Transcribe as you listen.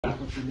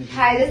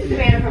Hi, this is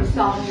Amanda from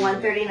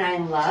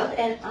Psalm139LOVE,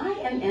 and I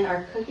am in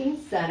our cooking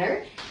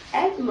center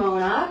at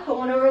Monac. Come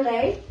on over,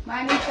 Lay.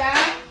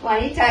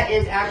 Juanita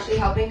is actually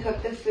helping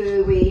cook the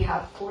food. We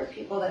have 4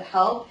 people that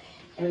help,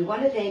 and we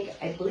want to thank,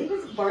 I believe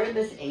it's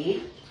Barnabas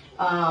Aid.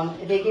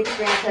 They gave a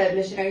grant to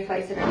Missionary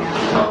Flights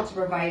International to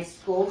provide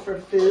school for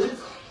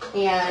foods,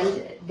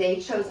 and they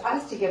chose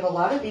us to give a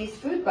lot of these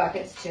food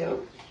buckets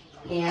to.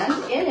 And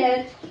in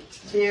it,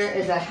 there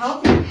is a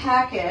healthy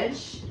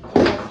package. I'm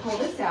going to pull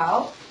this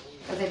out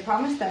because I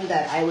promised them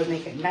that I would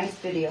make a nice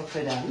video for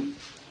them.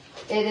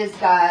 It has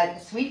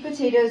got sweet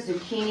potatoes,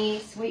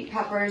 zucchini, sweet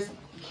peppers,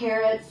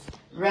 carrots,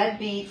 red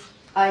beets,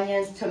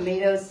 onions,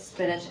 tomatoes,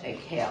 spinach, and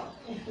kale.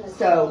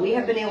 So we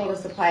have been able to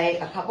supply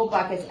a couple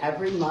buckets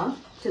every month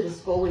to the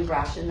school. We've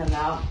rationed them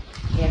out,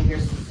 and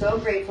we're so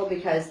grateful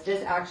because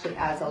this actually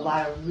adds a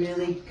lot of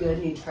really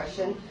good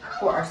nutrition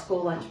for our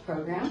school lunch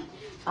program.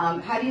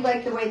 How do you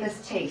like the way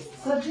this tastes?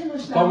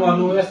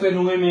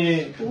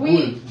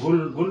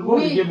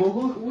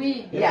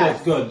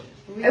 Yes. Good.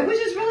 Which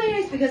is really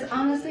nice because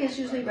honestly it's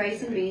usually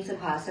rice and beans and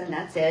pasta and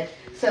that's it.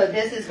 So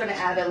this is going to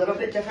add a little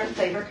bit different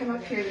flavor. Come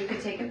up here, you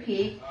can take a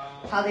peek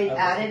how they've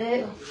added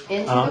it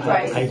into the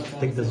rice. I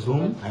take the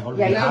zoom.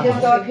 Yeah, you can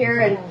just go up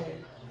here and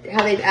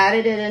how they've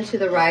added it into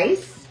the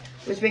rice,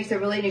 which makes a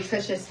really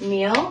nutritious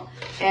meal.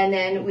 And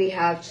then we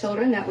have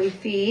children that we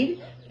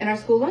feed in our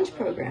school lunch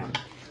program.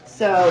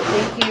 So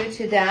thank you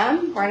to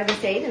them,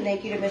 Barnabas Aid, and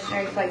thank you to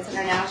Missionary Flights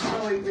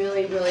International. We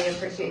really, really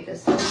appreciate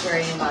this so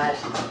very much.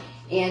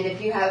 And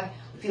if you want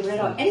to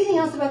know anything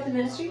else about the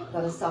ministry,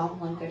 go to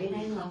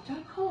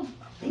Psalm139LOVE.com.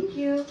 Thank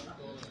you.